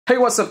Hey,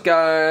 what's up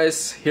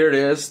guys? Here it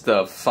is,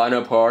 the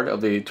final part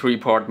of the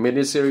 3-part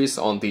mini-series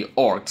on the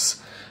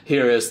Orks.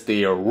 Here is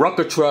the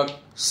Rukkatrukk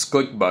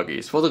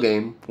Squigbuggies for the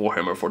game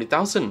Warhammer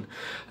 40,000.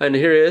 And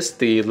here is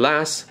the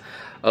last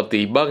of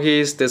the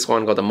buggies. This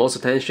one got the most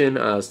attention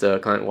as the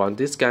client wanted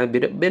this guy a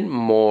bit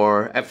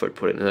more effort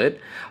put in it.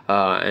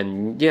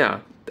 And yeah,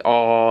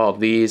 all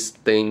of these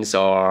things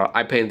are,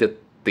 I painted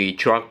the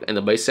truck and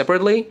the base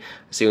separately.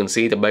 As you can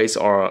see, the base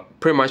are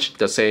pretty much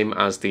the same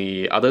as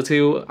the other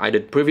two I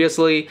did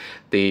previously.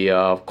 The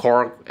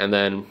cork, and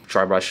then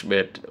dry brush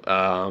with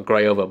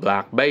gray over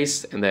black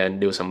base, and then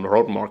do some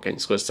road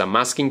markings with some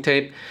masking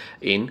tape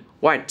in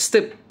white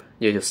stip.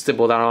 You just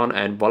stipple that on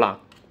and voila.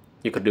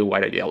 You could do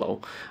white or yellow,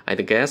 I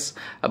guess.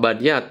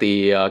 But yeah,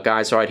 the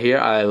guys right here,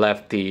 I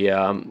left the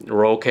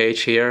roll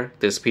cage here,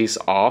 this piece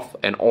off,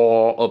 and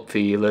all of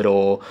the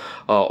little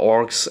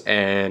orcs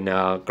and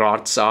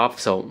grots off,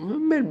 so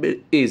a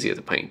bit easier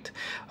to paint.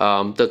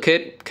 The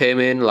kit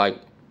came in like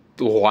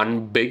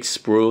one big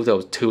sprue, there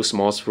was two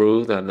small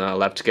sprues and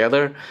left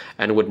together,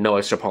 and with no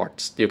extra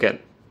parts. You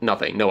get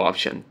nothing, no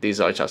option.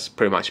 These are just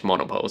pretty much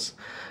monopose.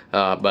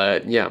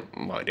 But yeah,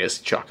 well, it is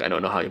Chuck. I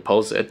don't know how you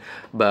pose it,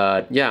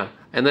 but yeah.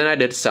 And then I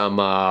did some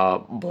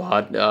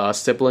blood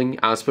stippling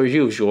as per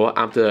usual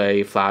after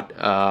a flat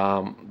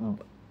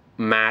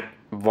matte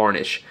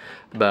varnish.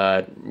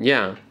 But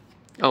yeah,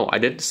 oh, I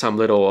did some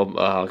little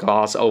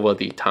gloss over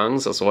the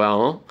tongues as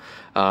well.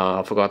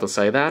 Forgot to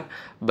say that.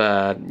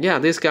 But yeah,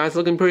 this guy's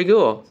looking pretty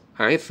cool.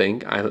 I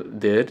think I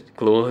did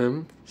glue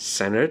him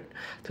centered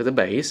to the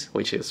base,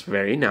 which is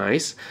very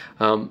nice.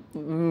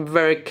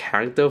 Very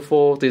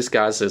characterful. This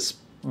guy's is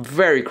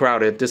very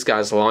crowded. This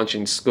guy's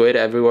launching squid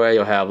everywhere.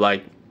 You have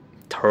like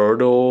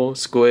turtle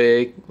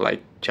squig,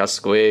 like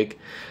just squig,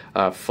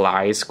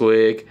 fly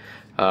squig,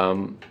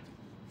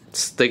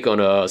 stick on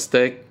a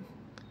stick,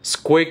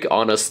 squig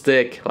on a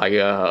stick, like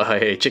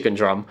a chicken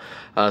drum,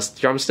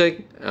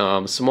 drumstick,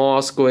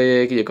 small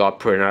squig. You got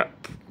piranha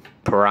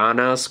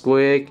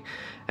squig,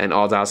 and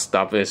all that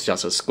stuff is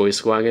just a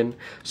Squiggin.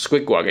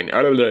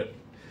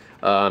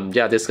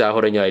 Yeah, this guy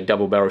holding a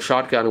double barrel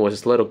shotgun with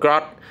his little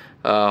grot,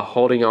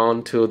 holding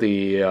on to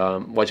the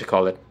what you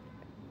call it,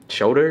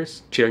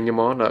 shoulders, cheering him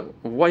on.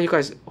 What are you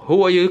guys?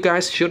 Who are you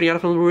guys shooting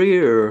at from the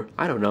rear?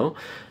 I don't know.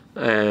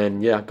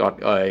 And yeah, got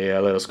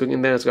a little squig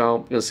in there as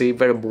well. You can see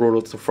very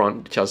brutal to the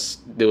front.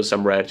 Just do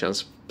some red,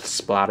 just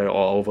splatter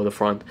all over the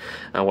front.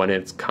 And when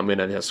it's coming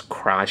and just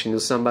crash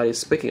into somebody.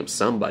 Speaking of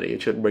somebody, you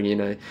should bring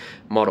in a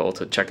model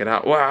to check it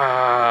out.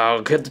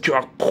 Wow! Hit the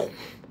truck.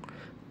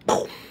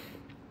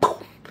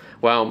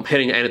 Well,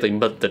 hitting anything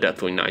but the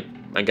Deathwing Knight.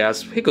 I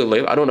guess he could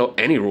live. I don't know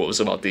any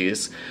rules about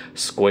these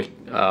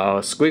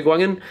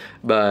Squiggin,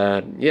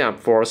 but yeah,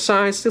 for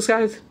size, this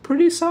guy is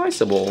pretty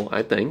sizable,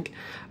 I think.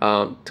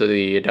 To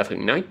the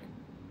Deathwing Knight,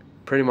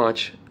 pretty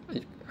much.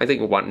 I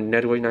think one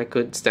Deathwing Knight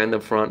could stand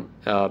up front,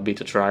 be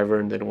the driver,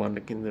 and then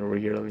one in the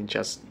rear and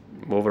just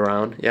move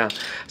around. Yeah,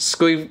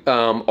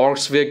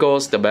 Orks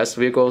vehicles, the best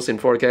vehicles in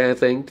 4K, I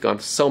think.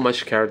 Got so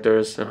much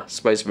characters.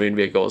 Space Marine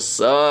vehicles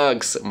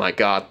sucks. Oh my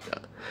god,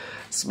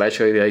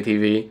 especially the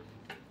ATV.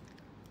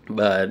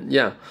 But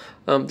yeah,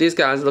 these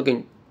guys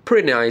looking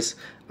pretty nice,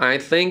 I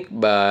think,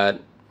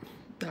 but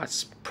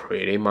that's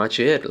pretty much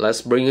it.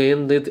 Let's bring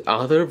in the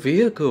other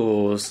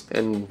vehicles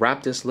and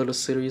wrap this little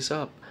series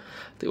up.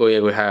 We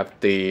have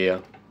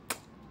the,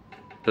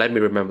 let me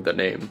remember the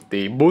name,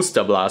 the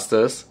Booster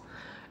Blasters,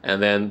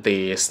 and then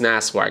the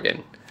Snaz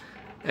Wagon.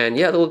 And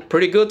yeah, they look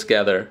pretty good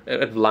together.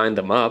 I've lined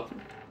them up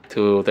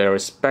to their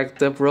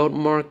respective road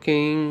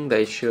marking.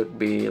 They should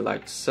be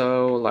like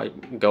so,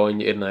 like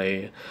going in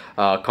a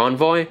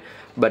convoy.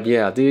 But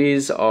yeah,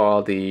 these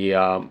are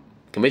the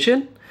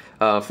commission,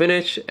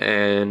 finish,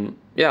 and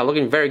yeah,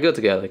 looking very good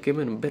together.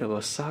 Giving a bit of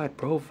a side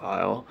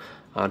profile,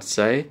 I'd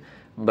say.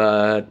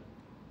 But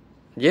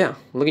yeah,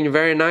 looking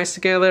very nice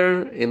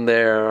together in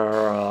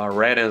their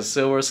red and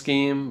silver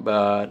scheme.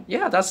 But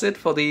yeah, that's it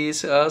for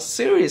these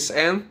series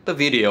and the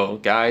video,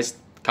 guys.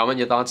 Comment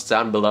your thoughts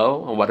down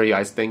below on what do you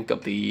guys think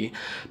of the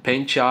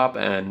paint job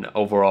and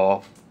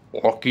overall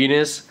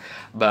orkiness.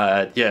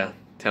 But yeah,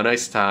 till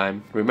next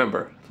time,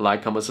 remember,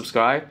 like, comment,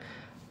 subscribe.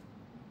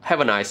 Have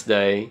a nice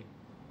day.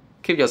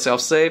 Keep yourself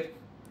safe.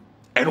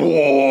 And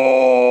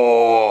war!